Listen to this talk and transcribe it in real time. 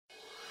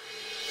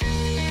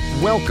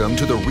Welcome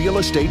to the Real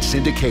Estate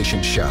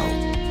Syndication Show.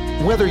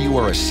 Whether you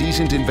are a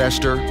seasoned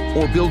investor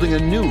or building a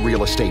new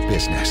real estate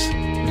business,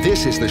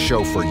 this is the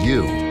show for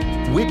you.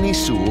 Whitney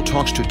Sewell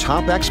talks to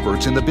top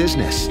experts in the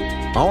business.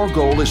 Our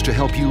goal is to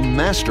help you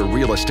master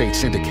real estate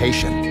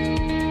syndication.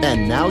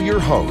 And now your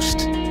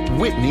host,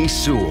 Whitney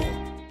Sewell.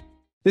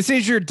 This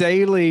is your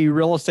daily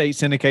real estate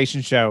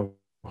syndication show.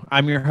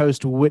 I'm your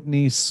host,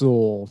 Whitney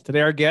Sewell. Today,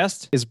 our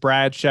guest is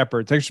Brad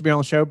Shepard. Thanks for being on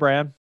the show,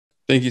 Brad.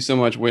 Thank you so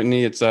much,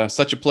 Whitney. It's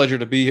such a pleasure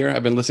to be here.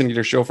 I've been listening to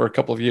your show for a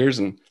couple of years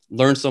and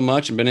learned so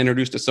much and been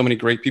introduced to so many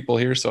great people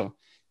here. So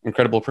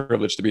incredible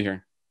privilege to be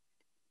here.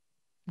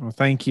 Well,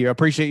 thank you. I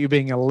appreciate you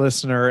being a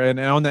listener. And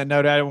on that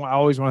note, I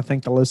always want to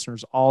thank the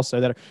listeners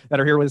also that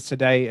are here with us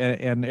today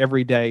and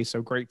every day.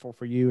 So grateful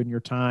for you and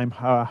your time.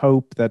 I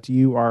hope that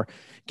you are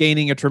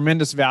gaining a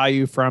tremendous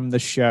value from the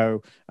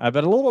show.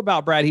 But a little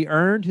about Brad. He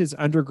earned his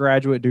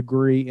undergraduate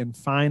degree in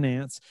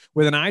finance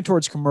with an eye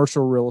towards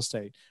commercial real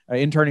estate,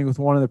 interning with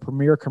one of the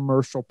premier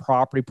commercial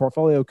property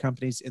portfolio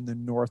companies in the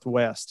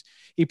Northwest.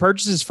 He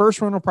purchased his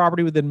first rental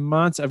property within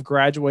months of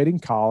graduating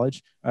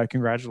college.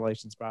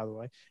 Congratulations, by the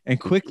way, and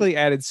quickly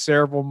added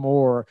several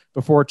more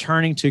before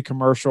turning to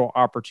commercial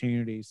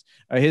opportunities.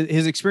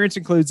 His experience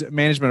includes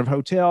management of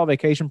hotel,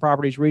 vacation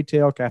properties,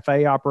 retail,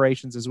 cafe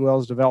operations, as well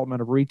as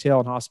development of retail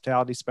and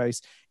hospitality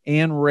space,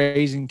 and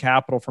raising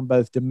capital from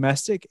both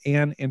domestic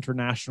and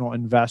international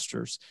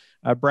investors.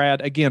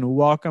 Brad, again,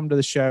 welcome to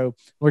the show.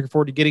 Looking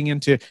forward to getting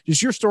into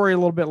just your story a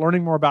little bit,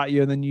 learning more about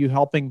you, and then you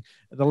helping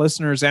the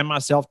listeners and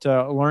myself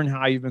to learn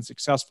how you've been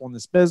successful in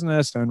this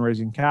business and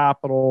raising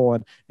capital.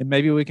 And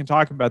maybe we can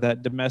talk about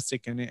that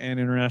domestic and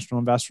international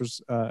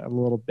investors a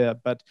little bit.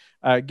 But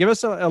give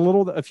us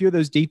a few of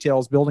those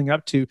details building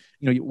up to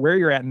where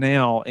you're at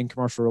now in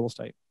commercial real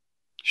estate.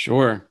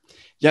 Sure.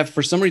 Yeah,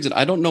 for some reason,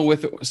 I don't know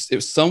if it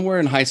was somewhere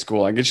in high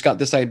school. I just got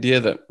this idea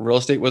that real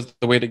estate was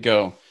the way to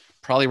go.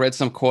 Probably read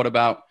some quote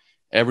about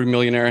every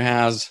millionaire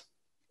has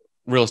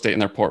real estate in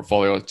their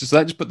portfolio. That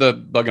just put the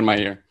bug in my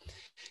ear.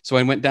 So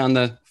I went down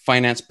the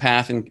finance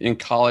path in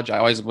college.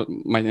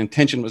 My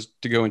intention was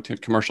to go into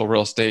commercial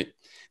real estate.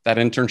 That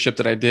internship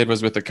that I did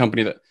was with a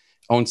company that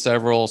owned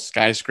several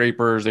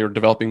skyscrapers. They were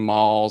developing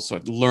malls. So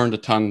I learned a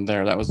ton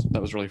there. That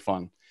was really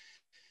fun.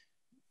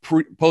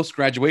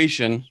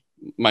 Post-graduation,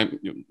 my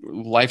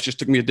life just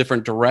took me a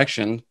different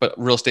direction, but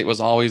real estate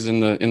was always in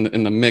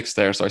the mix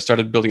there. So I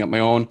started building up my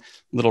own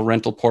little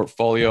rental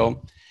portfolio.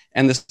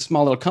 And this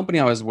small little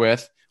company I was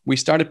with, we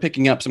started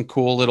picking up some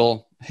cool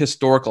little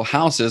historical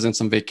houses in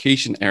some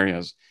vacation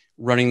areas,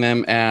 running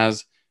them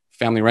as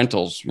family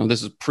rentals.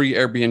 This is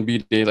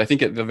pre-Airbnb days. I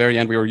think at the very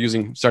end we were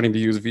starting to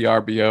use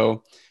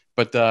VRBO,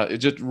 but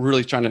just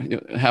really trying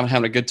to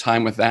having a good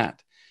time with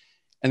that.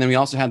 And then we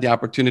also had the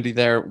opportunity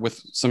there with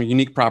some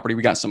unique property.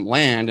 We got some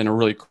land in a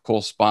really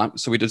cool spot.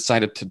 So we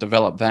decided to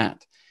develop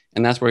that.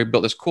 And that's where we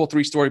built this cool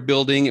 3-story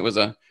building. It was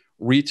a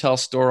retail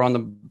store on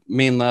the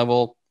main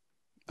level,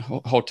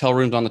 hotel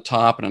rooms on the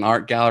top, and an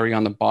art gallery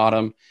on the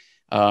bottom.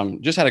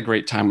 Just had a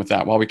great time with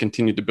that while we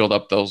continued to build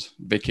up those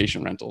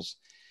vacation rentals.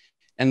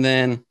 And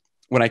then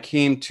when I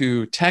came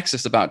to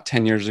Texas about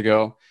 10 years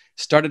ago,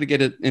 started to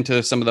get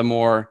into some of the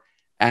more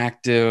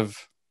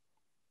active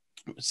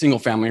single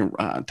family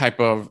type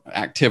of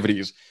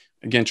activities.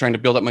 Again, trying to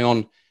build up my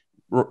own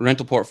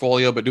rental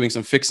portfolio, but doing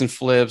some fix and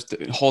flips,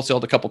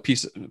 wholesaled a couple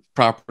pieces of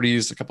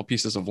properties, a couple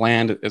pieces of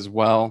land as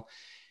well.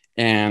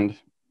 And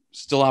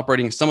still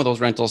operating some of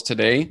those rentals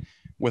today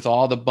with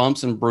all the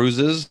bumps and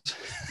bruises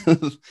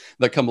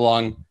that come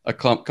along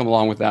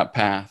with that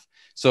path.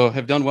 So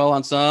have done well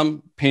on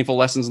some, painful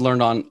lessons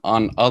learned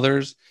on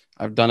others.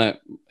 I've done it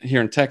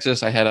here in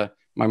Texas. I had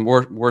my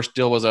worst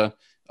deal was a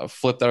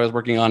flip that I was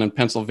working on in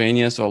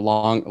Pennsylvania. So a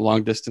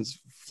long distance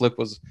flip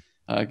was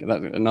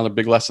another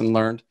big lesson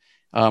learned.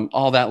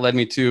 All that led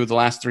me to the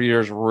last 3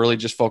 years, really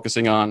just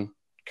focusing on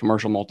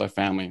commercial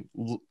multifamily.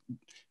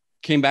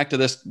 Came back to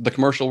the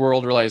commercial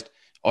world, realized,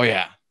 oh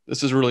yeah,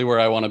 this is really where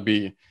I want to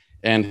be,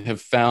 and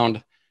have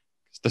found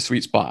the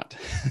sweet spot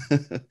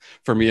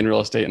for me in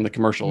real estate and the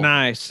commercial.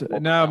 Nice.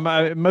 No,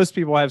 most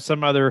people have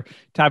some other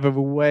type of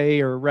a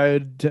way or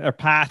road or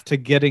path to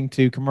getting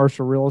to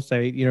commercial real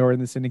estate, or in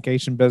the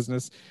syndication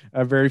business.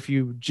 Very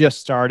few just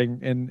starting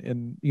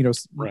in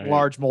right.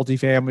 Large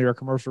multifamily or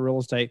commercial real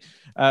estate.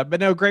 But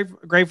no,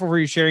 grateful for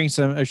you shedding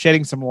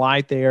some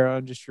light there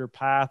on just your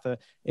path.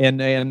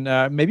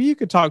 And maybe you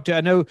could talk to, I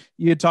know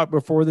you had talked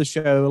before the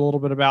show a little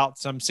bit about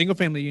some single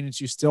family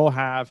units you still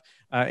have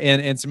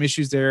and some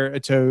issues there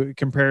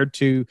compared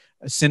to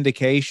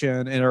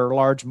syndication and our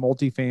large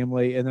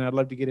multifamily. And then I'd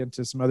love to get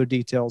into some other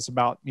details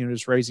about,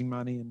 just raising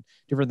money and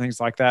different things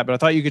like that. But I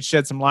thought you could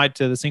shed some light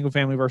to the single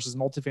family versus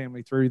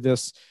multifamily through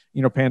this,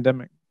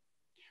 pandemic.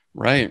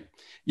 Right.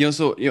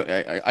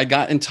 I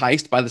got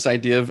enticed by this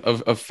idea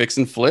of fix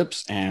and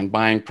flips and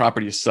buying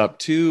properties sub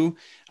 2.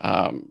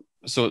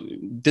 So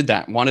did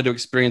that, wanted to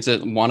experience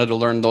it, wanted to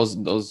learn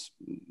those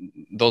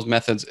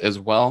methods as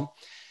well.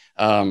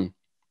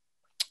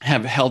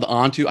 Have held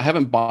on to, I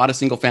haven't bought a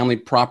single family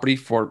property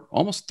for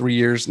almost 3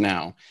 years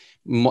now,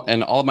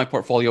 And all of my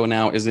portfolio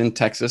now is in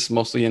Texas,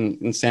 mostly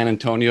in San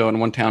Antonio and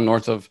one town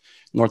north of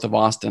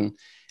Austin.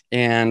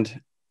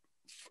 And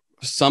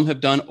some have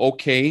done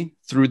okay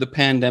through the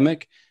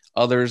pandemic,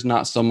 others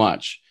not so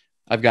much.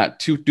 I've got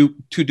two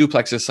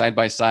duplexes side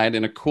by side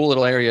in a cool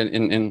little area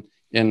in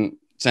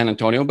San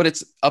Antonio, but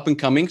it's up and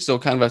coming, so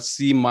kind of a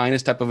C-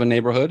 type of a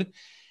neighborhood.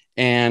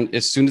 And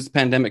as soon as the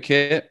pandemic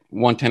hit,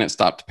 one tenant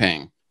stopped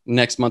paying.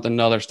 Next month,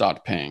 another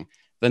stopped paying.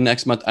 The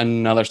next month,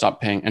 another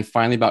stopped paying. And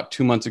finally, about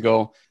 2 months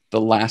ago,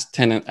 the last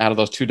tenant out of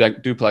those two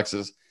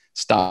duplexes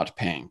stopped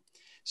paying.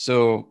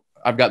 So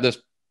I've got this,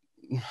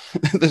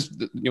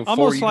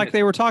 almost like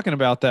they were talking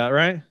about that,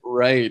 right?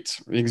 Right.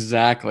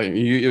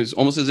 Exactly. It was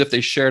almost as if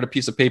they shared a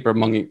piece of paper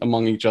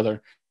among each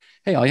other.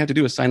 Hey, all you have to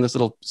do is sign this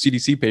little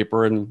CDC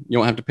paper and you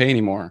don't have to pay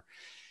anymore.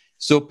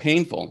 So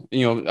painful.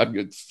 I've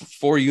got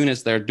 4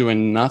 units there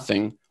doing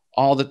nothing.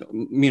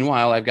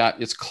 Meanwhile,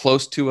 it's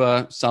close to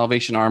a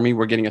Salvation Army.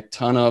 We're getting a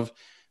ton of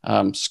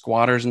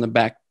squatters in the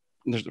back.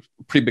 There's a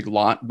pretty big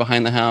lot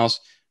behind the house,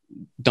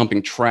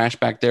 dumping trash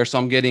back there. So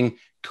I'm getting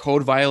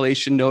code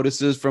violation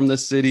notices from the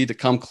city to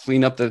come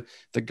clean up the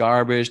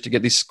garbage, to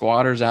get these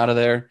squatters out of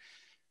there.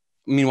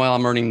 Meanwhile,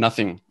 I'm earning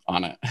nothing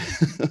on it.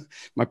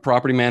 My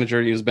property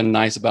manager has been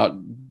nice about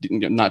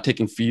not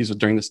taking fees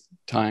during this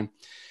time.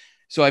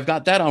 So I've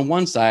got that on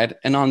one side.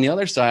 And on the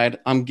other side,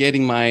 I'm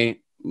getting my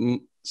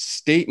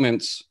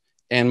statements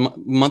and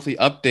monthly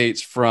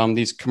updates from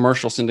these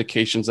commercial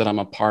syndications that I'm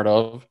a part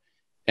of.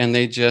 And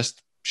they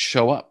just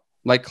show up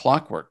like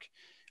clockwork.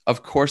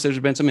 Of course, there's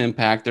been some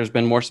impact. There's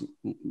been more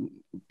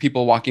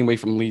people walking away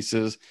from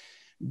leases,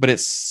 but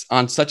it's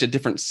on such a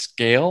different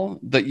scale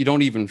that you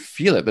don't even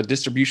feel it. The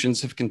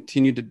distributions have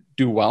continued to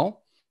do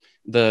well.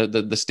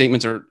 The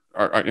statements are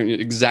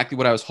exactly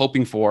what I was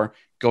hoping for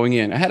going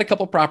in. I had a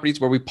couple of properties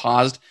where we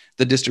paused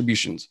the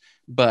distributions,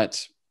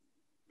 but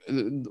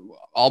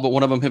all but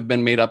one of them have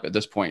been made up at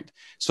this point.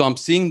 So I'm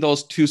seeing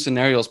those two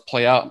scenarios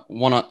play out,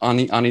 one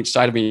on each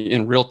side of me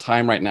in real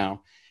time right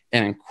now,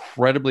 and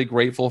incredibly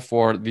grateful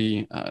for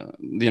the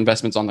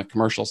investments on the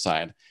commercial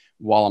side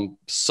while I'm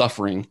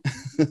suffering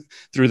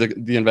through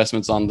the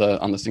investments on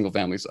the single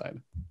family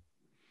side.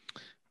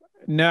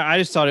 No, I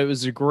just thought it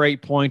was a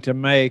great point to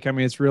make. I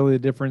mean, it's really the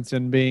difference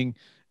in being,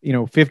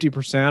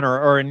 50%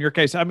 or in your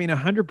case,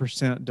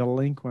 100%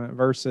 delinquent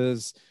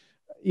versus,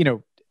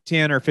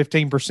 10 or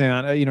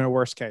 15%,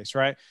 worst case,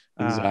 right?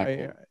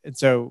 Exactly. And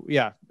so,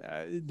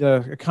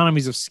 the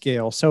economies of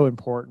scale, so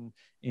important,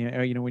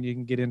 when you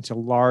can get into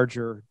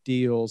larger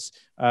deals.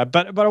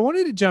 But I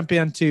wanted to jump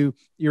into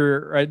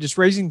your just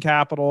raising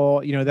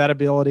capital, that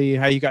ability,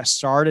 how you got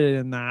started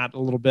in that a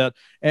little bit,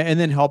 and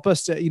then help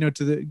us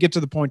to, get to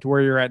the point to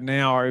where you're at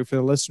now, or for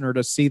the listener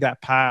to see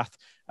that path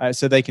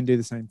so they can do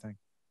the same thing.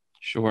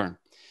 Sure.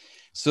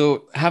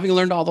 So having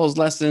learned all those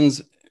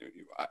lessons,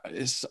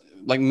 is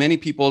like many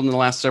people in the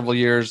last several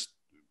years,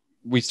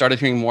 we started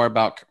hearing more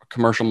about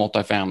commercial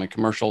multifamily,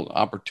 commercial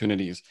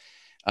opportunities.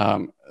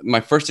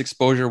 My first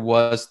exposure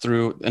was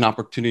through an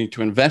opportunity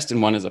to invest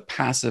in one as a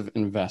passive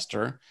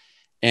investor,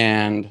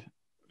 and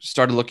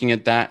started looking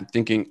at that and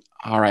thinking,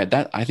 all right,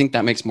 I think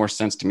that makes more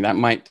sense to me. That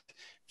might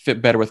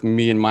fit better with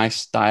me and my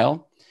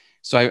style.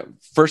 So I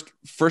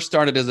first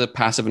started as a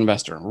passive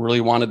investor,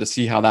 really wanted to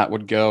see how that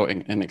would go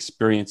and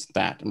experience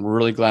that. I'm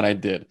really glad I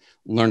did.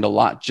 Learned a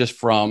lot just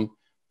from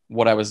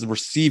what I was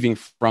receiving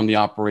from the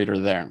operator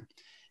there.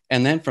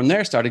 And then from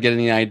there, started getting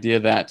the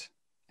idea that,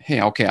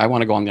 hey, okay, I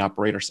want to go on the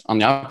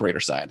operator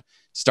side,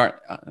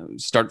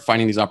 start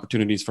finding these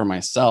opportunities for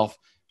myself.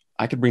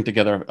 I could bring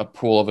together a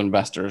pool of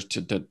investors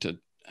to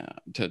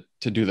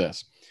do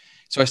this.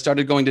 So I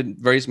started going to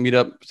various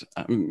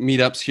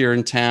meetups here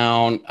in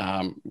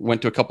town.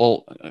 Went to a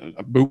couple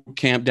boot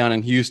camp down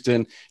in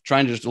Houston,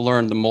 trying to just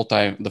learn the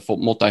full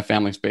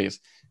multifamily space.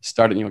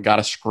 Started, got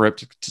a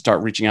script to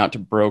start reaching out to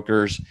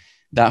brokers,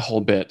 that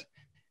whole bit,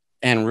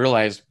 and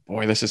realized,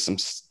 boy, this is some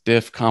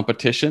stiff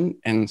competition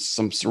and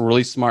some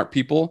really smart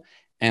people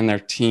and their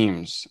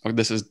teams.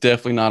 This is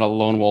definitely not a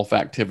lone wolf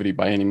activity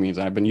by any means.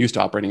 I've been used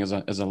to operating as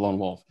a lone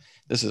wolf.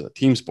 This is a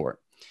team sport.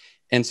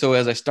 And so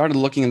as I started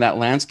looking at that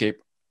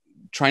landscape,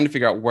 trying to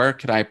figure out where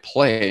could I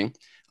play,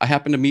 I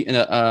happened to meet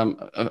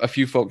a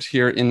few folks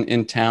here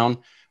in town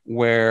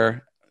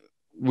where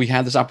we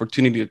had this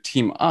opportunity to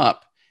team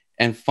up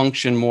and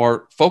function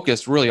more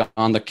focused really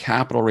on the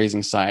capital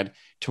raising side,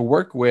 to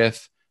work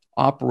with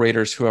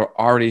operators who are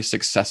already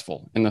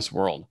successful in this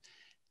world.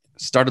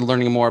 Started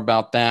learning more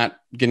about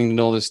that, getting to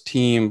know this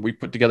team. We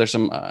put together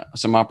some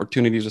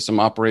opportunities with some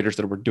operators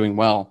that were doing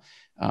well.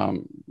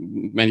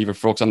 Many of your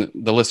folks on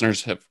the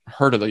listeners have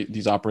heard of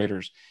these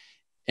operators,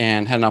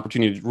 and had an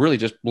opportunity to really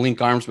just link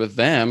arms with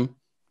them,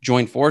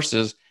 join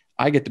forces.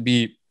 I get to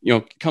be,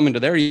 come into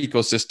their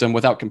ecosystem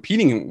without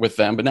competing with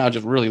them, but now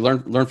just really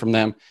learn from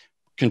them,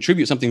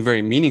 contribute something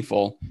very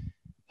meaningful.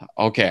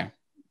 Okay,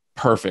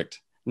 perfect.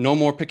 No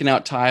more picking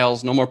out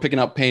tiles, no more picking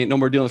out paint, no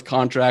more dealing with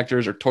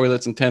contractors or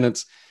toilets and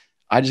tenants.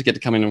 I just get to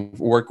come in and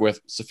work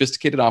with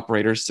sophisticated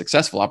operators,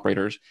 successful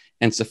operators,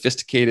 and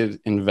sophisticated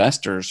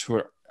investors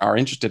who are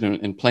interested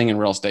in playing in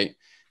real estate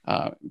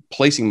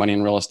placing money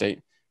in real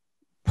estate,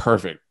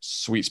 perfect,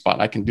 sweet spot.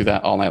 I can do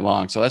that all night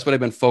long. So that's what I've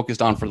been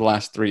focused on for the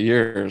last 3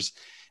 years.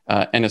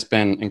 And it's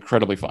been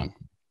incredibly fun.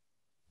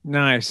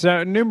 Nice.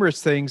 So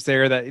numerous things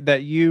there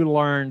that you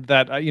learned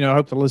that, I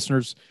hope the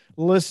listeners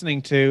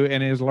listening to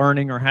and is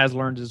learning or has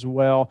learned as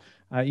well.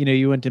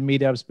 You went to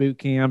meetups, boot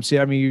camps.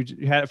 I mean,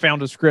 you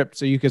found a script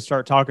so you could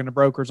start talking to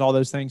brokers, all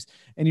those things.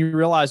 And you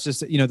realize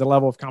just, the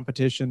level of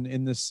competition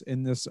in this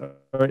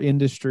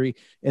industry.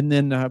 And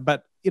then,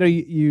 but then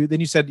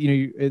you said,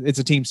 it's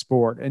a team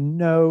sport, and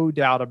no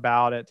doubt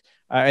about it.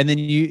 And then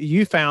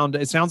you found,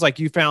 it sounds like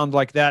you found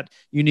like that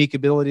unique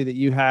ability that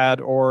you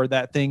had, or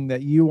that thing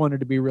that you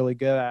wanted to be really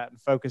good at,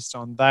 and focused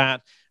on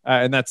that.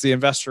 And that's the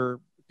investor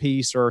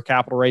piece, or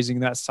capital raising,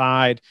 that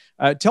side.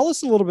 Tell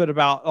us a little bit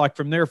about, like,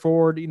 from there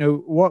forward,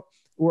 what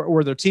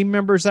were there team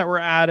members that were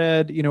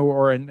added,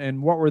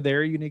 and what was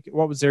their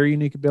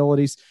unique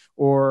abilities,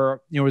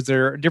 or, was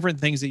there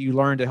different things that you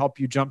learned to help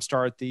you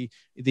jumpstart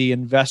the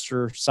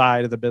investor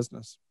side of the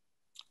business?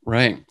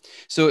 Right.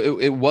 So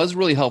it was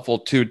really helpful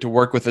to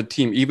work with a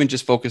team, even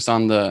just focus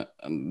on the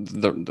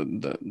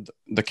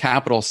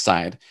capital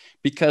side,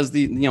 because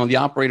the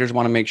operators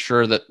want to make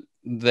sure that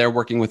they're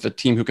working with a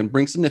team who can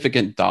bring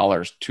significant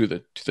dollars to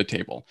the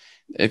table.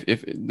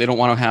 If they don't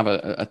want to have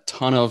a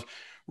ton of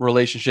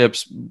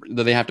relationships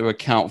that they have to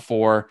account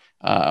for,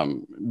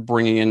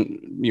 bringing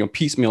in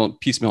piecemeal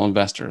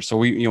investors. So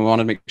we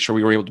wanted to make sure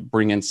we were able to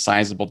bring in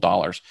sizable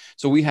dollars.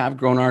 So we have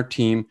grown our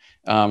team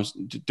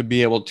to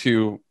be able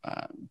to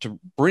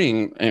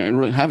bring and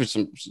really have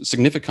some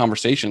significant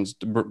conversations,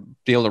 to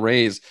be able to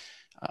raise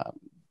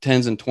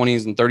tens and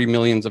 20s and 30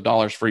 millions of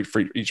dollars for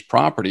each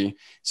property.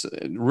 So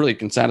it really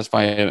can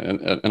satisfy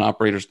an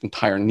operator's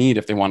entire need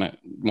if they want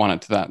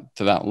it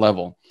to that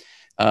level.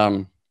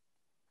 And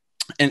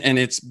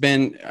it's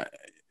been,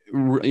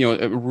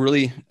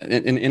 really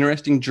an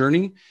interesting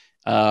journey.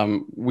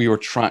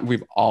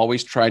 We've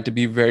always tried to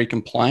be very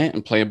compliant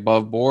and play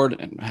above board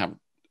and have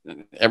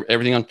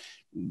everything on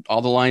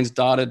all the lines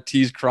dotted,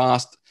 T's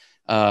crossed,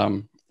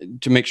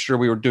 to make sure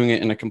we were doing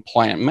it in a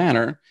compliant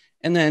manner.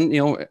 And then,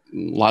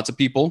 lots of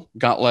people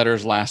got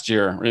letters last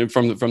year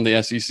from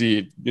the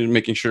SEC,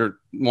 making sure,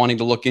 wanting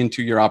to look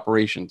into your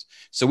operations.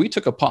 So we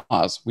took a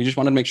pause. We just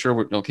wanted to make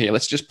sure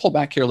let's just pull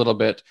back here a little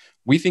bit.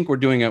 We think we're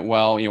doing it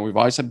well. We've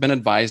always been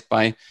advised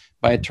by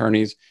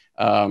attorneys,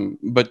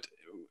 but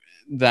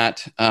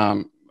that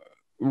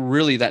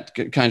really that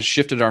kind of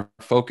shifted our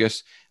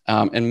focus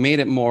and made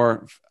it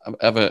more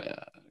of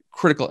a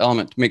critical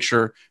element to make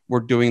sure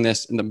we're doing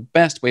this in the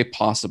best way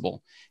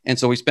possible. And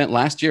so we spent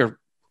last year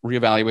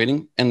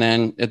reevaluating, and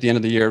then at the end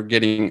of the year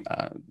getting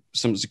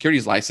some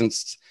securities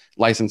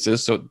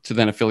licenses, so to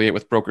then affiliate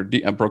with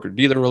a broker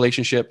dealer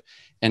relationship.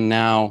 And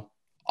now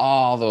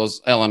all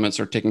those elements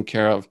are taken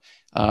care of.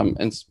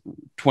 And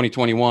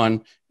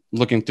 2021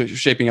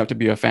 shaping up to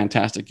be a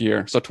fantastic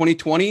year. So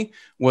 2020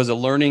 was a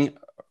learning,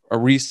 a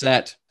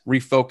reset,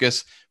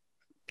 refocus,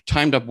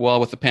 timed up well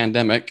with the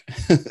pandemic,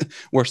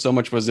 where so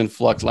much was in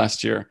flux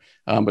last year.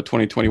 But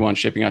 2021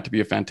 shaping out to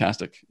be a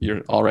fantastic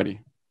year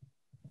already.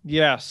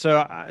 Yeah.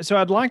 So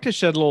I'd like to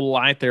shed a little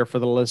light there for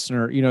the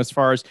listener, as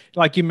far as,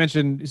 like you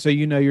mentioned, so,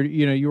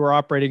 you were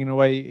operating in a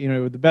way,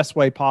 the best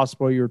way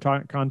possible. You were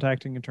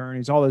contacting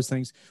attorneys, all those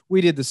things.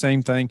 We did the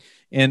same thing.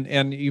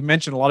 And you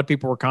mentioned a lot of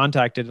people were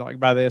contacted, like,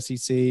 by the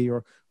SEC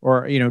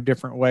or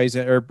different ways,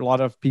 or a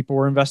lot of people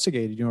were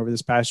investigated, over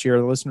this past year.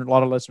 A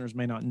lot of listeners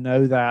may not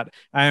know that.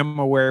 I am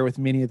aware with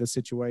many of the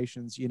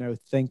situations,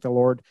 thank the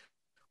Lord,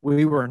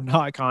 we were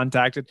not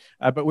contacted,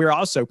 but we were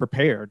also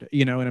prepared,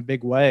 in a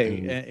big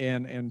way,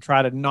 and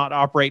try to not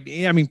operate,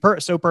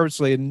 so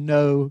purposely in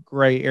no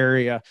gray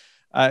area,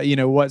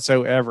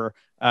 whatsoever.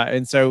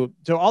 And so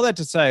all that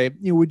to say,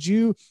 would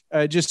you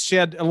just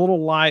shed a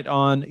little light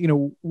on,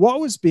 what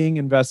was being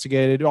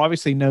investigated?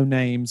 Obviously no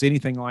names,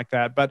 anything like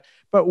that, but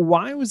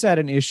why was that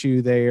an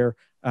issue there?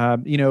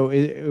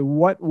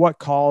 What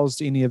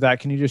caused any of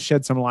that? Can you just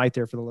shed some light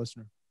there for the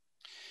listener?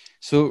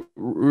 So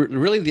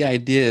really the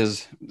idea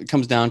it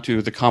comes down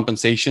to the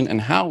compensation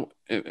and how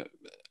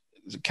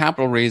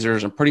capital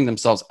raisers are putting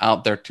themselves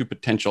out there to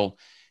potential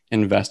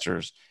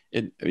investors.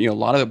 A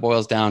lot of it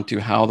boils down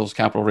to how the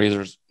capital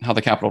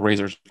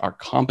raisers are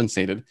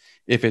compensated.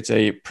 If it's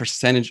a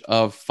percentage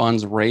of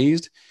funds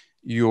raised,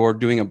 you're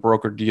doing a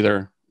broker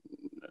dealer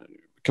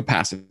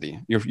capacity.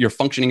 You're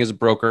functioning as a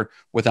broker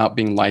without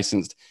being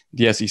licensed.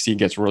 The SEC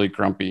gets really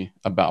grumpy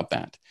about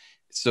that.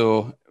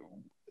 So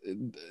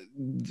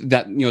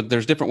that,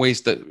 there's different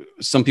ways that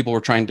some people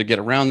were trying to get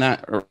around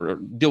that, or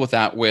deal with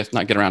that with,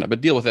 not get around it,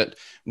 but deal with it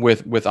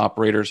with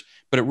operators.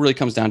 But it really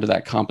comes down to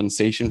that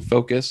compensation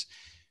focus.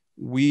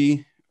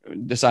 We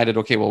decided,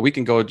 we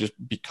can go just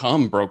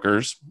become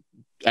brokers,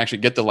 actually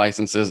get the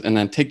licenses, and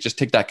then take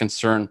that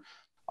concern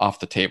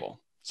off the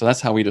table. So that's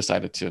how we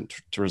decided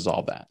to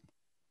resolve that.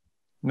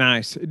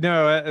 Nice.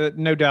 No,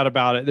 no doubt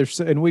about it.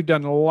 And we've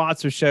done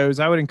lots of shows.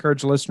 I would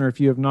encourage a listener, if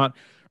you have not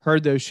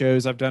heard those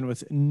shows I've done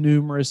with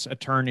numerous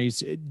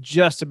attorneys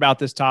just about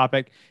this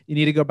topic. You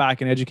need to go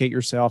back and educate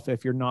yourself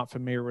if you're not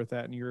familiar with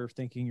that and you're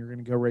thinking you're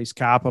going to go raise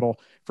capital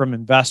from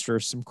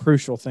investors. Some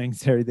crucial things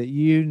there that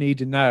you need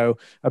to know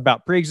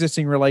about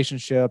pre-existing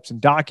relationships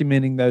and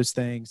documenting those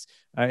things.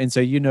 And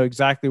so you know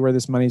exactly where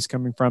this money is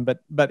coming from.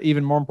 But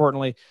even more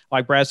importantly,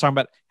 like Brad's talking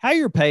about, how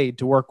you're paid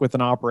to work with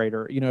an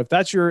operator. You know,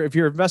 if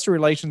your investor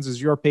relations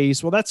is your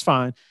piece, well, that's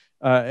fine.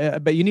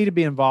 But you need to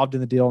be involved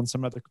in the deal in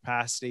some other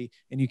capacity,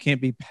 and you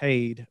can't be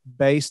paid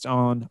based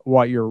on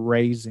what you're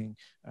raising.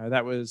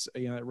 That was,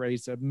 it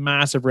raised a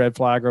massive red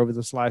flag over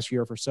this last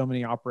year for so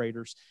many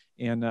operators,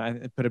 and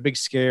it put a big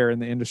scare in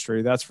the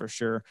industry. That's for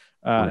sure,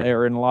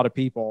 or in a lot of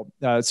people.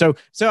 So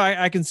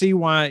I can see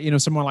why,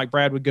 someone like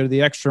Brad would go to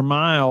the extra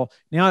mile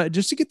now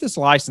just to get this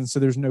license.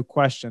 So there's no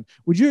question.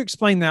 Would you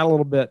explain that a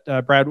little bit,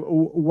 Brad?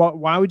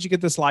 Why would you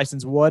get this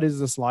license? What is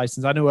this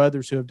license? I know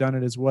others who have done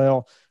it as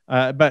well.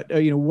 But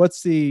what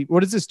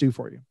does this do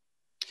for you?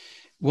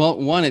 Well,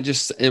 one,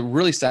 it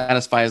really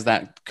satisfies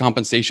that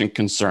compensation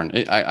concern.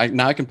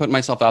 Now I can put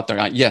myself out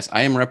there. Yes,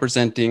 I am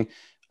representing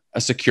a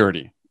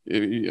security.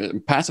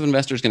 Passive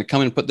investor is going to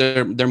come in and put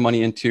their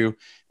money into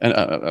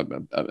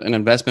an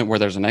investment where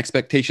there's an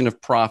expectation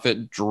of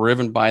profit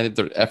driven by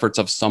the efforts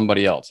of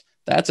somebody else.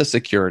 That's a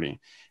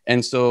security.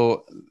 And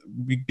so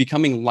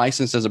becoming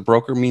licensed as a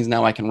broker means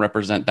now I can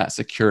represent that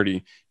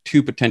security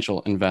to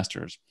potential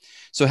investors.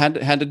 So had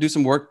to do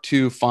some work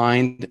to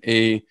find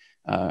a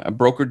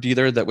broker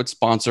dealer that would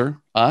sponsor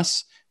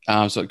us.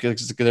 So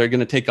they're going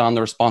to take on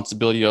the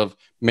responsibility of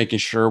making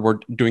sure we're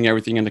doing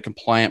everything in a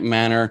compliant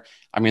manner.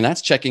 I mean,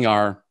 that's checking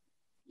our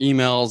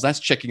emails, that's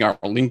checking our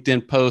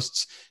LinkedIn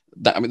posts.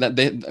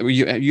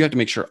 You have to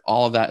make sure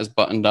all of that is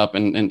buttoned up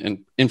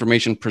and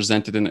information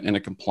presented in a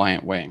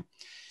compliant way.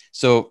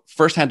 So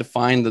first had to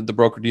find the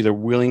broker dealer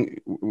willing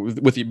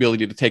with the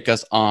ability to take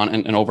us on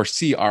and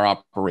oversee our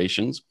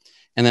operations.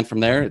 And then from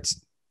there,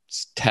 it's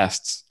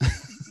tests,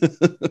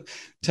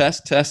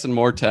 tests, and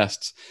more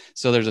tests.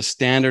 So there's a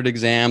standard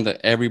exam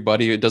that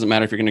everybody, it doesn't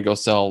matter if you're going to go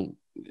sell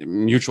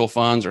mutual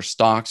funds or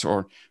stocks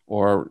or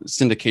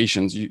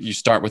syndications. You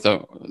start with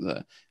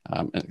a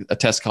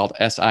test called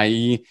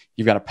SIE.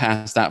 You've got to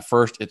pass that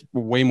first. It's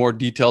way more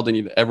detailed than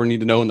you'd ever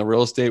need to know in the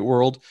real estate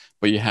world,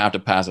 but you have to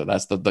pass it.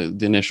 That's the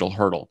initial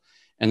hurdle.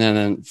 And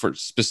then for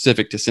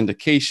specific to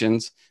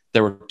syndications,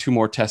 there were two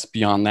more tests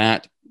beyond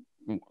that.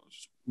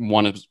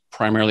 One is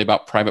primarily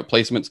about private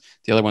placements.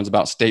 The other one's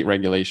about state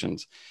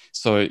regulations.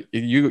 So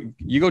you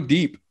go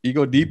deep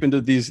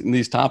into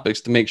these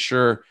topics to make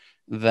sure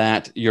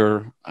that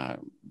you're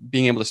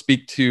being able to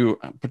speak to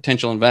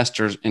potential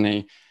investors in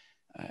a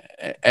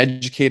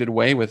educated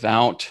way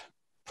without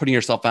putting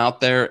yourself out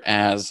there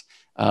as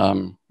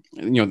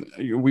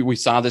we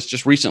saw this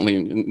just recently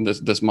in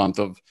this month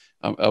of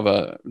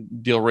a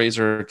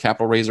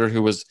capital raiser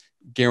who was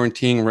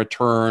guaranteeing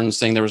returns,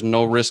 saying there was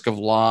no risk of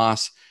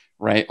loss.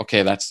 Right.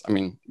 Okay.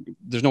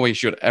 There's no way you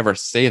should ever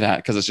say that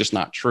because it's just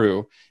not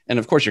true. And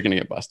of course you're going to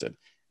get busted.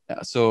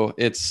 So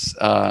it's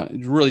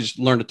really just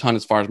learned a ton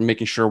as far as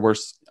making sure we're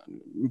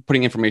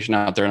putting information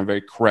out there in a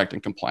very correct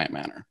and compliant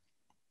manner.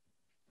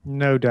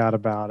 No doubt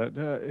about it.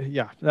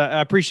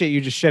 I appreciate you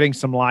just shedding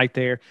some light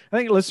there. I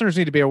think listeners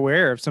need to be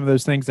aware of some of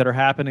those things that are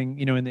happening,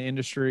 in the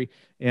industry.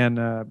 And,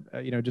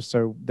 just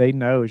so they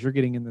know, as you're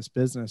getting in this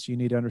business, you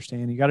need to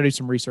understand, you got to do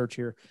some research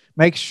here.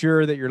 Make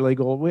sure that you're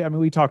legal.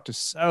 We talk to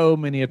so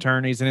many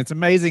attorneys, and it's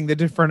amazing the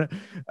different,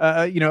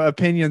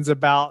 opinions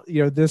about,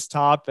 this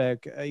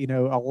topic,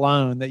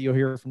 alone that you'll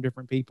hear from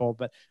different people.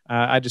 But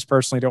I just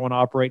personally don't want to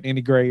operate in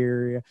any gray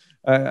area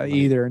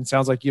either. And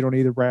sounds like you don't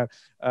either, Brad,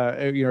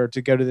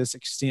 to go to this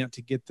extent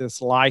to get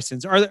this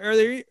license. Are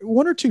there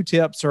one or two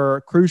tips or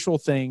crucial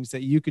things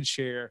that you could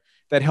share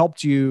that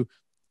helped you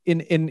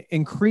in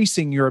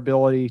increasing your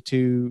ability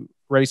to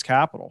raise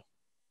capital?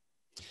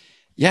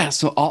 Yeah.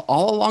 So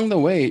all along the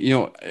way,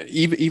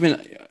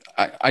 even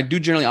I do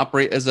generally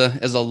operate as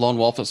a lone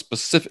wolf,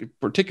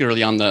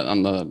 particularly on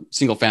the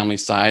single family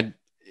side.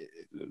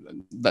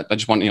 That I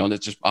just want to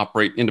just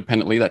operate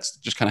independently. That's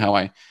just kind of how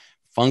I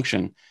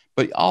function.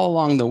 But all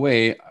along the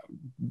way,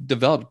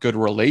 developed good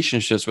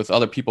relationships with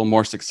other people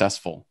more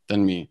successful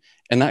than me.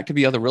 And that could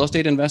be other real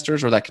estate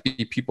investors, or that could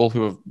be people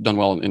who have done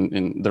well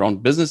in their own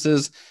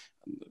businesses,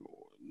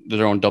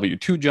 their own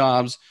W-2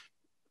 jobs,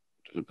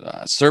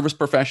 service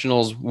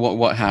professionals,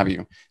 what have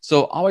you.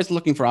 So always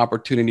looking for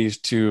opportunities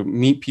to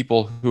meet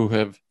people who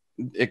have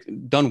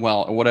done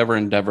well at whatever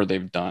endeavor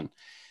they've done.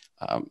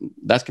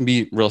 That can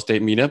be real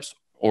estate meetups,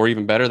 or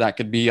even better, that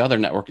could be other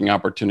networking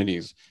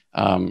opportunities,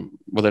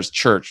 whether it's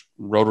church,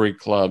 Rotary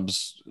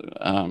clubs,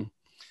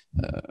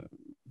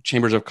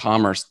 chambers of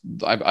commerce.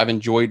 I've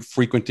enjoyed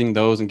frequenting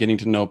those and getting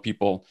to know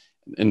people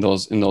in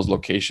those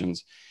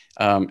locations.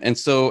 And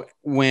so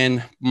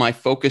when my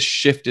focus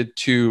shifted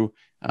to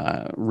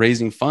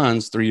raising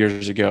funds 3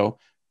 years ago,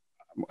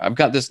 I've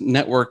got this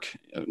network,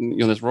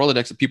 this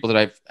Rolodex of people that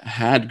I've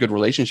had good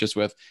relationships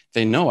with.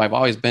 They know I've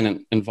always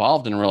been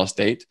involved in real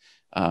estate.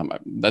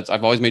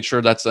 I've always made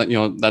sure that's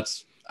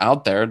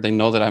out there. They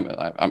know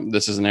that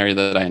this is an area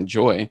that I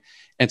enjoy.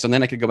 And so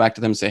then I could go back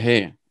to them and say,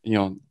 hey,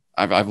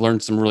 I've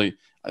learned some really,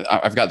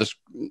 I've got this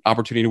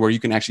opportunity where you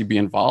can actually be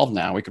involved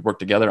now. We could work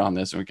together on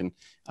this, and we can,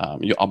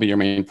 I'll be your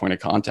main point of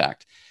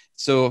contact.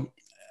 So,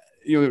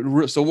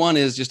 so one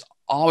is just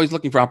always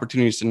looking for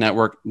opportunities to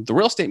network. The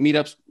real estate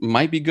meetups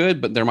might be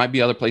good, but there might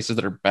be other places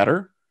that are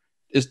better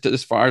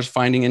as far as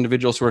finding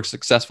individuals who are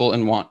successful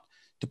and want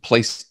to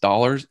place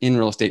dollars in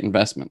real estate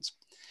investments.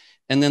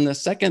 And then the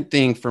second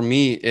thing for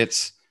me,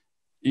 it's,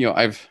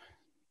 I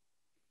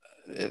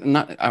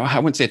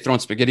wouldn't say throwing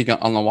spaghetti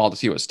on the wall to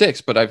see what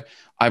sticks, but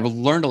I've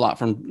learned a lot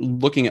from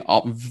looking at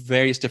all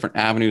various different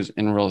avenues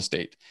in real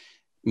estate.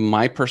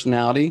 My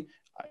personality,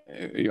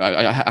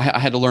 I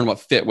had to learn what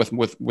fit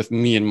with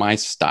me and my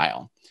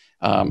style.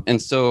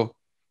 And so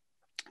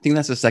I think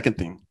that's the second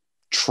thing.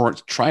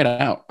 Try it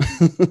out.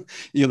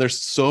 There's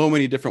so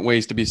many different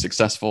ways to be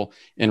successful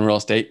in real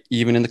estate,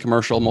 even in the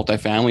commercial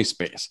multifamily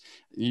space.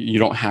 You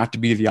don't have to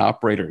be the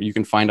operator. You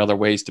can find other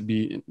ways to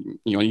be,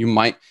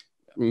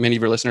 many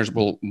of your listeners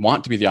will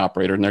want to be the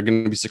operator, and they're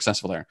going to be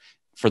successful there.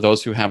 For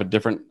those who have a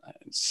different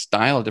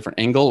style, a different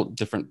angle,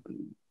 different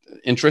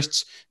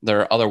interests, there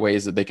are other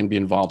ways that they can be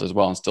involved as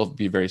well and still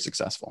be very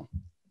successful.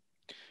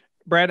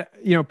 Brad,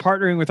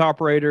 partnering with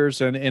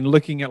operators and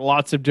looking at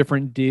lots of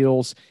different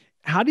deals,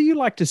 how do you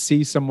like to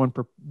see someone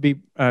be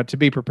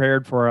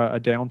prepared for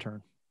a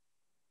downturn?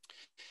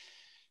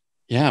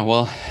 Yeah,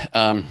 well,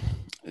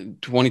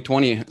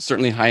 2020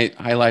 certainly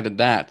highlighted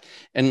that.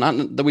 And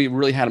not that we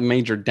really had a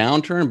major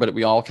downturn, but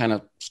we all kind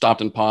of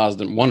stopped and paused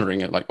and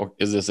wondering,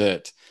 is this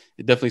it?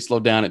 It definitely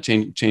slowed down. It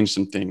changed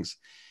some things.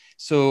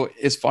 So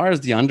as far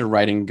as the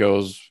underwriting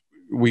goes,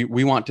 we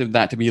want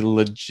that to be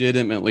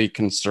legitimately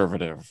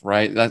conservative,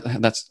 right?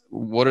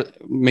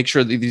 Make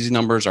sure that these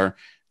numbers are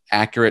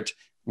accurate.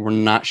 We're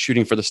not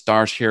shooting for the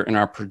stars here in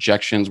our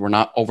projections. We're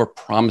not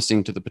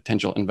over-promising to the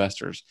potential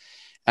investors.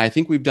 I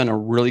think we've done a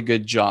really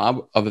good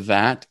job of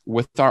that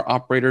with our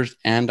operators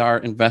and our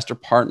investor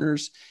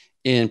partners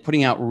in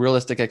putting out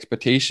realistic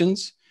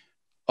expectations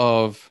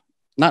of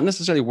not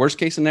necessarily worst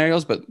case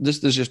scenarios, but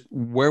this is just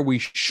where we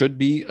should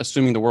be,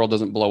 assuming the world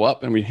doesn't blow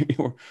up and we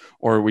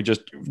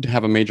just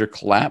have a major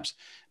collapse.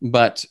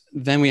 But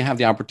then we have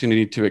the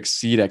opportunity to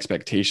exceed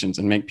expectations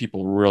and make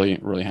people really,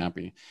 really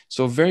happy.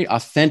 So very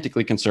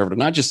authentically conservative,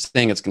 not just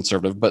saying it's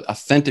conservative, but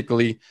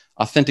authentically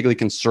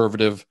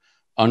conservative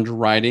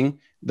underwriting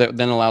that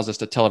then allows us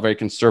to tell a very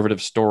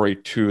conservative story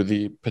to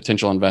the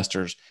potential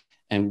investors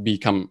and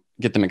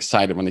get them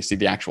excited when they see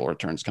the actual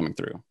returns coming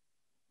through.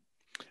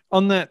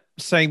 On that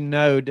same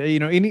note,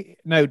 any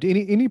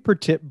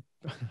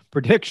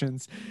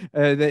predictions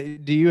that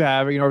do you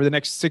have, over the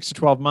next 6 to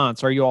 12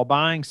 months? Are you all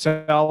buying,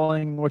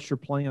 selling? What's your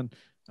plan,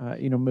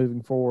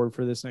 moving forward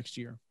for this next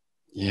year?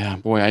 Yeah,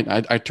 boy,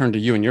 I turn to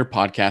you and your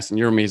podcast and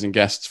your amazing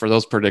guests for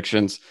those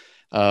predictions.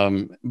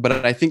 But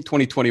I think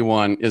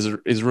 2021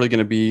 is really going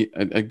to be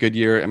a good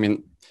year. I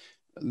mean,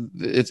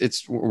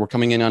 we're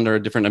coming in under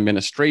a different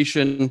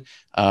administration.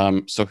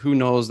 So who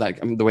knows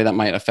the way that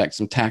might affect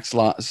some tax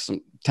laws,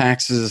 some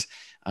taxes,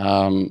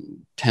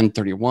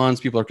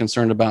 1031s. People are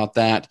concerned about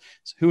that.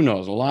 So who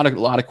knows? A lot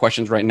of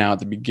questions right now at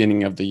the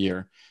beginning of the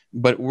year.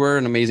 But we're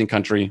an amazing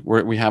country.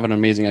 We have an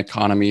amazing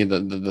economy.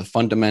 The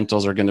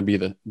fundamentals are going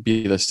to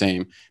be the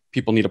same.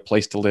 People need a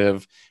place to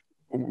live.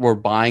 We're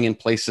buying in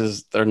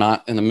places that are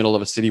not in the middle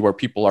of a city where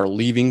people are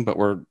leaving, but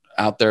we're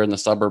out there in the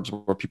suburbs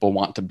where people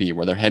want to be,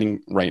 where they're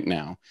heading right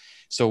now.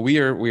 So we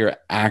are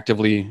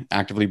actively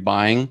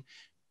buying.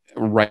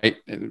 Right,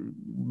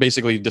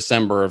 basically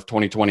December of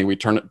 2020, we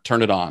turn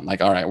it on. Like,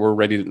 all right, we're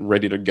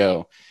ready to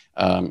go.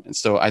 And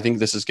so I think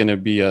this is going to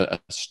be a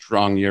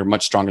strong year,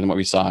 much stronger than what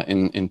we saw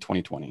in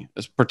 2020,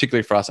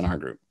 particularly for us in our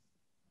group.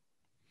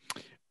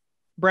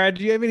 Brad,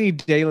 do you have any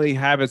daily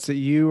habits that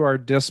you are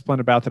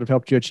disciplined about that have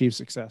helped you achieve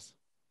success?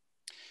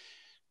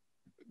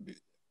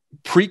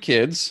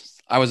 Pre-kids,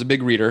 I was a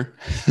big reader.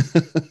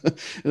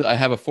 I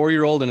have a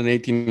 4-year-old and an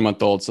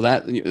 18-month-old. So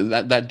that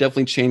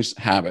definitely changed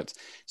habits.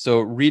 So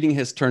reading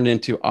has turned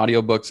into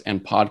audiobooks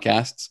and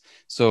podcasts.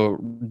 So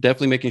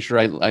definitely making sure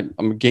I'm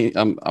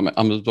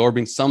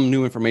absorbing some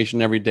new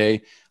information every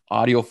day.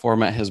 Audio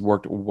format has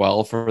worked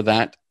well for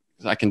that.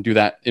 I can do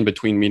that in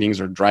between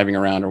meetings or driving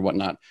around or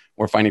whatnot,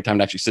 or finding time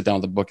to actually sit down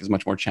with a book is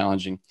much more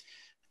challenging.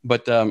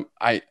 But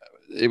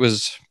it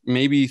was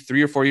maybe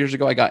 3 or 4 years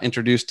ago, I got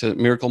introduced to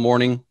Miracle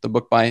Morning, the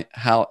book by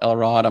Hal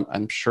Elrod.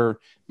 I'm sure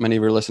many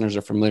of your listeners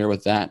are familiar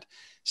with that.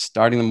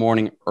 Starting the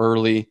morning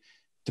early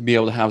to be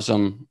able to have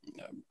some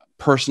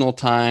personal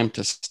time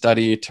to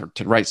study, to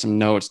write some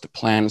notes, to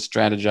plan,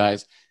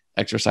 strategize,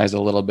 exercise a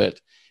little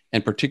bit.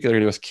 And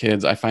particularly with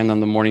kids, I find on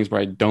the mornings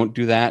where I don't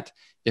do that,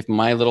 if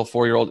my little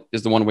 4-year-old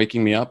is the one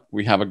waking me up,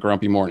 we have a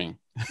grumpy morning.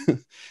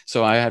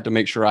 So I have to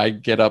make sure I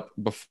get up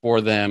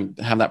before them,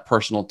 have that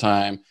personal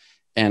time.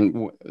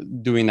 And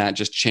doing that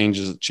just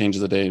changes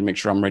the day and make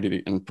sure I'm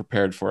ready and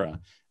prepared for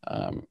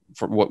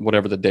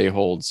whatever the day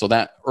holds. So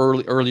that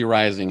early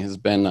rising has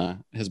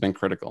been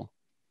critical.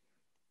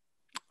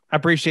 I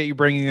appreciate you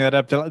bringing that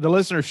up. The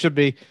listeners should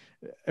be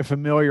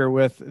familiar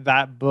with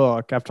that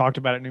book. I've talked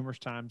about it numerous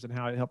times and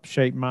how it helped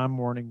shape my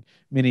morning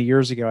many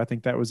years ago. I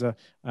think that was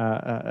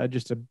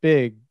just a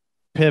big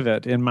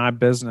pivot in my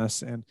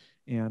business and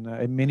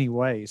in many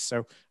ways.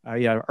 So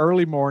yeah,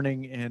 early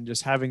morning and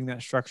just having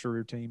that structure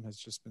routine has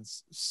just been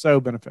so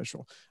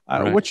beneficial.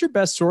 Right. What's your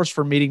best source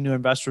for meeting new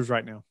investors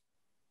right now?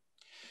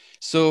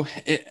 So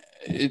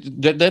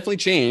it definitely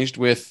changed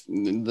with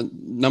the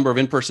number of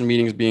in-person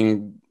meetings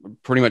being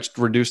pretty much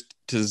reduced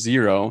to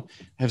zero.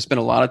 I have spent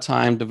a lot of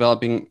time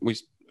developing.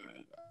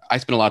 I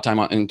spent a lot of time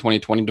in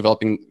 2020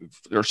 developing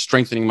or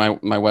strengthening my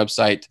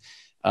website,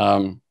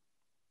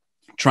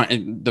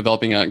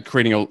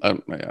 creating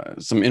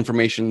some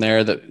information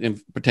there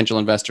that potential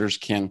investors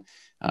can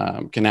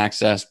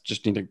access.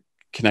 Just need to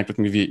connect with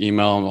me via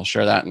email, and we'll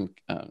share that and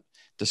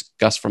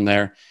discuss from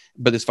there.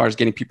 But as far as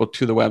getting people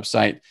to the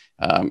website,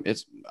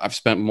 I've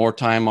spent more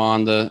time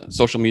on the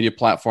social media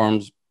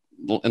platforms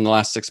in the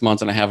last 6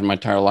 months than I have in my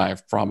entire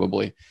life,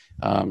 probably.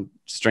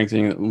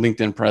 Strengthening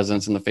LinkedIn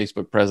presence and the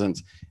Facebook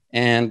presence,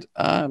 and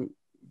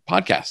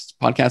podcasts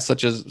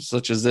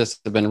such as this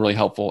have been really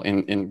helpful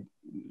in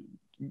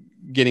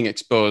getting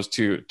exposed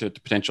to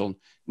potential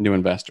new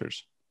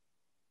investors.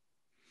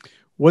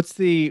 What's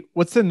the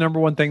number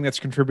one thing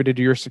that's contributed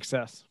to your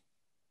success?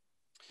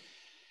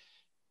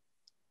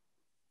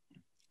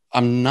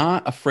 I'm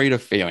not afraid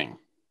of failing.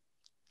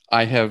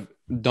 I have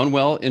done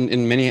well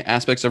in many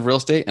aspects of real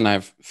estate, and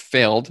I've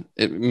failed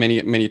at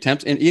many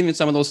attempts. And even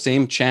some of those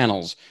same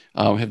channels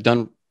have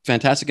done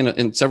fantastic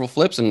in several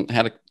flips, and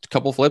had a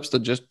couple flips that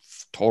just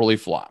totally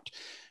flopped.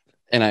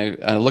 And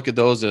I look at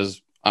those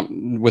as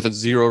with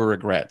zero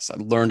regrets. I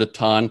learned a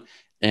ton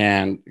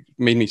and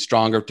made me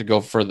stronger to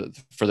go for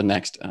the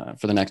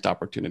next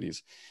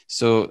opportunities.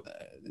 So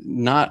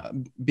not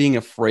being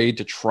afraid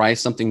to try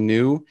something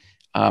new,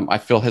 I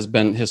feel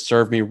has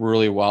served me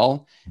really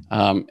well.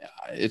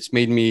 It's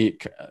made me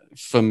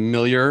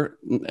familiar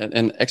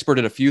and expert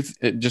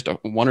at just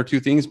one or two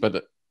things,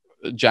 but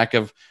a jack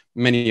of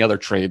many other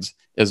trades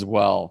as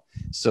well.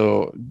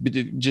 So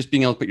just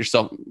being able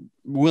to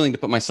willing to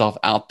put myself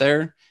out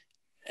there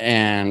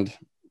and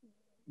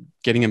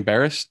getting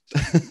embarrassed,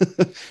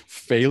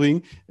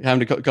 failing,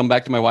 having to come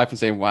back to my wife and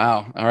say,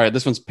 wow, all right,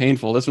 this one's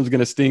painful. This one's going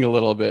to sting a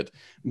little bit,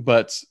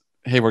 but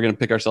hey, we're going to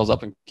pick ourselves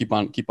up and keep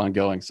on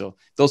going. So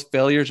those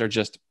failures are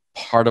just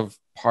part of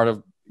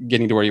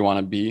getting to where you want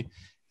to be.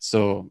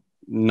 So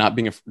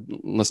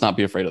let's not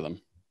be afraid of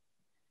them.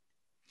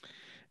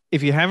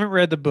 If you haven't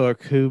read the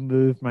book, Who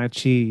Moved My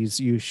Cheese,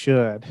 you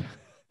should.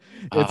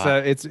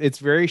 It's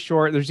very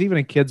short. There's even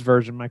a kid's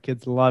version. My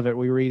kids love it.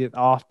 We read it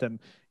often,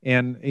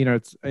 and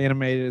it's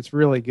animated. It's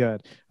really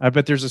good.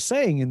 But there's a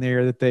saying in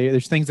there that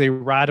there's things they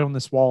write on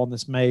this wall in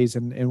this maze,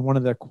 and one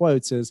of the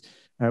quotes is,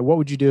 "What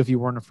would you do if you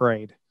weren't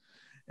afraid?"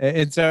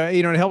 And so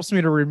it helps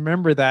me to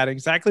remember that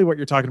exactly what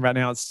you're talking about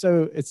now. It's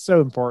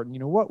so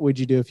important. What would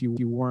you do if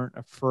you weren't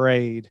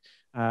afraid?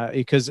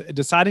 Because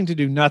deciding to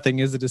do nothing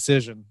is a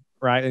decision,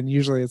 right? And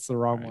usually it's the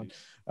wrong one.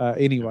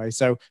 Anyway,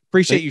 so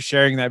appreciate you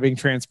sharing that, being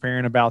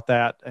transparent about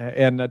that,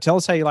 and tell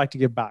us how you like to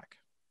give back.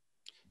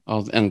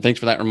 Oh, and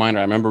thanks for that reminder.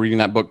 I remember reading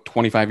that book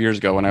 25 years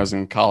ago when I was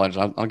in college.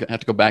 I'll have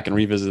to go back and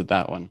revisit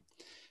that one.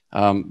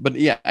 But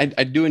yeah, I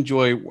do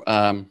enjoy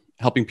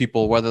helping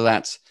people, whether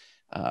that's,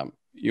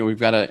 we've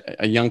got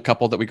a young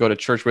couple that we go to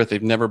church with.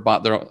 They've never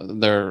bought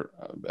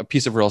a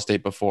piece of real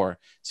estate before.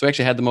 So we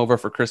actually had them over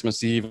for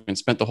Christmas Eve and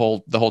spent the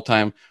whole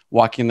time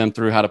walking them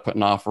through how to put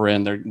an offer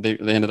in. They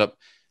ended up,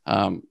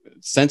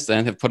 since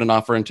then, have put an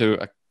offer into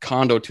a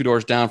condo 2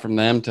 doors down from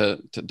them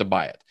to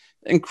buy it.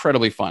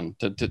 Incredibly fun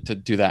to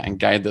do that and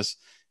guide this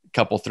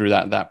couple through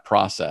that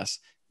process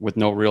with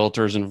no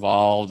realtors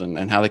involved,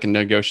 and how they can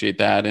negotiate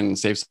that and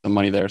save some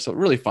money there. So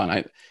really fun.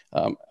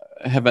 I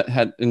have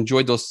had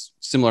enjoyed those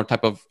similar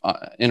type of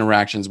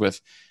interactions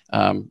with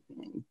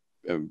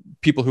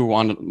people who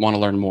want to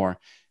learn more.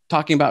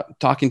 Talking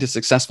to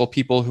successful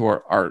people who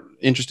are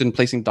interested in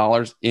placing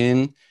dollars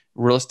in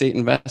real estate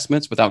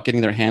investments without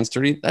getting their hands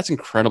dirty. That's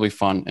incredibly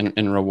fun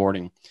and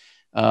rewarding.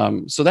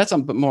 So that's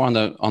more on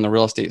the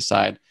real estate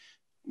side.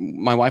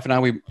 My wife and I,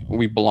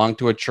 we belong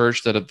to a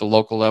church that at the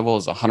local level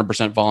is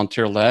 100%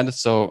 volunteer led.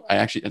 So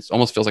it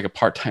almost feels like a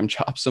part-time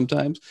job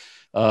sometimes.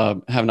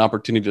 Have an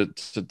opportunity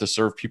to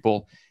serve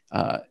people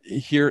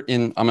here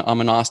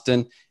I'm in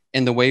Austin.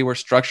 And the way we're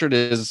structured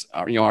is,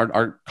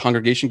 our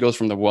congregation goes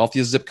from the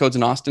wealthiest zip codes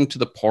in Austin to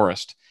the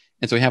poorest.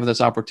 And so we have this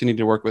opportunity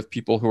to work with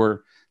people who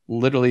are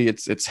literally,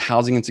 it's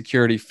housing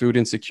insecurity, food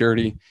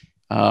insecurity.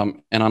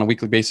 And on a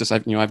weekly basis,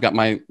 I've got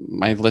my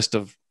list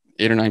of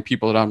 8 or 9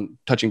 people that I'm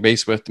touching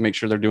base with to make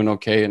sure they're doing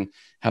okay and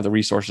have the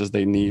resources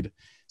they need.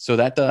 So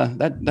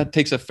that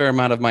takes a fair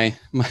amount of my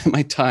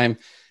time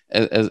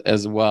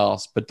as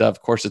well. But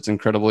of course, it's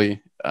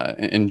incredibly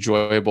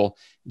enjoyable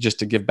just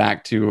to give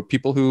back to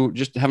people who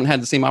just haven't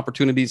had the same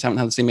opportunities, haven't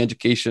had the same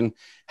education,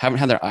 haven't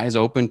had their eyes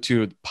open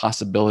to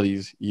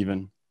possibilities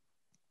even.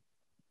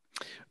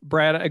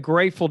 Brad,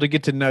 grateful to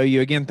get to know you.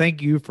 Again,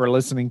 thank you for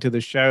listening to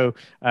the show,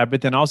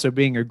 but then also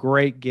being a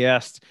great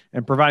guest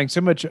and providing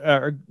so much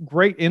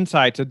great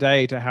insight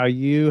today to how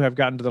you have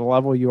gotten to the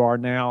level you are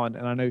now. And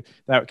I know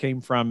that came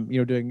from,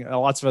 doing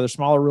lots of other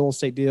smaller real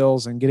estate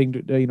deals and getting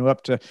to,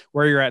 up to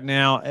where you're at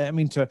now. I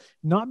mean, to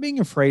not being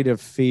afraid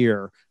of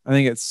fear. I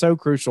think it's so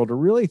crucial to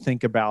really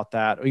think about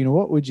that.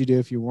 What would you do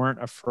if you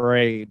weren't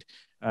afraid?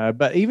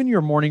 But even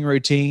your morning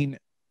routine,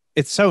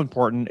 it's so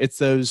important. It's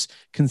those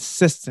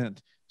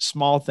consistent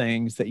small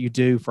things that you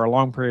do for a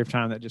long period of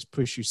time that just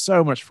push you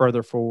so much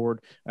further forward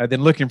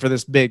than looking for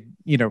this big,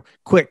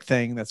 quick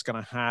thing that's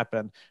going to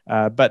happen.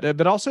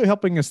 But also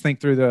helping us think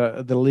through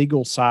the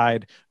legal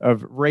side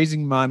of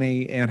raising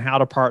money and how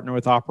to partner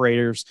with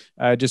operators.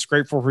 Just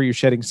grateful for you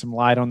shedding some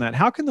light on that.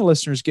 How can the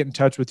listeners get in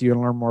touch with you and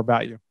learn more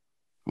about you?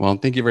 Well,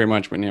 thank you very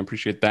much, Whitney. I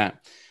appreciate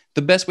that.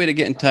 The best way to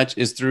get in touch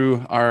is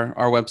through our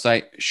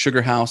website,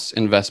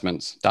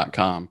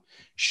 sugarhouseinvestments.com.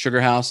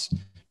 Sugar House.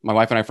 My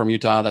wife and I are from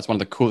Utah. That's one of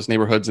the coolest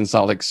neighborhoods in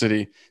Salt Lake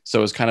City.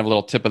 So it's kind of a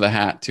little tip of the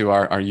hat to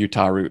our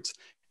Utah roots.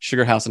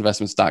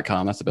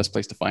 Sugarhouseinvestments.com. That's the best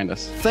place to find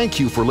us. Thank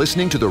you for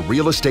listening to the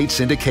Real Estate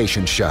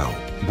Syndication Show,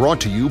 brought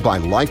to you by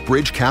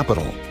LifeBridge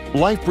Capital.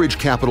 LifeBridge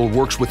Capital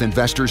works with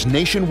investors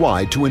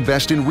nationwide to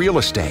invest in real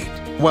estate,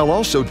 while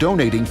also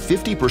donating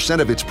 50%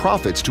 of its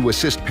profits to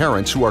assist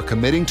parents who are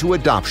committing to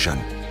adoption.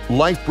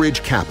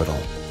 LifeBridge Capital,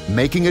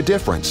 making a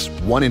difference,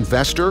 one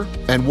investor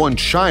and one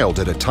child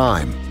at a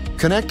time.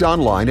 Connect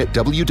online at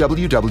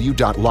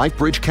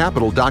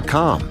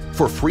www.lifebridgecapital.com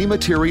for free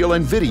material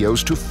and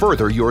videos to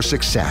further your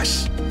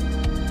success.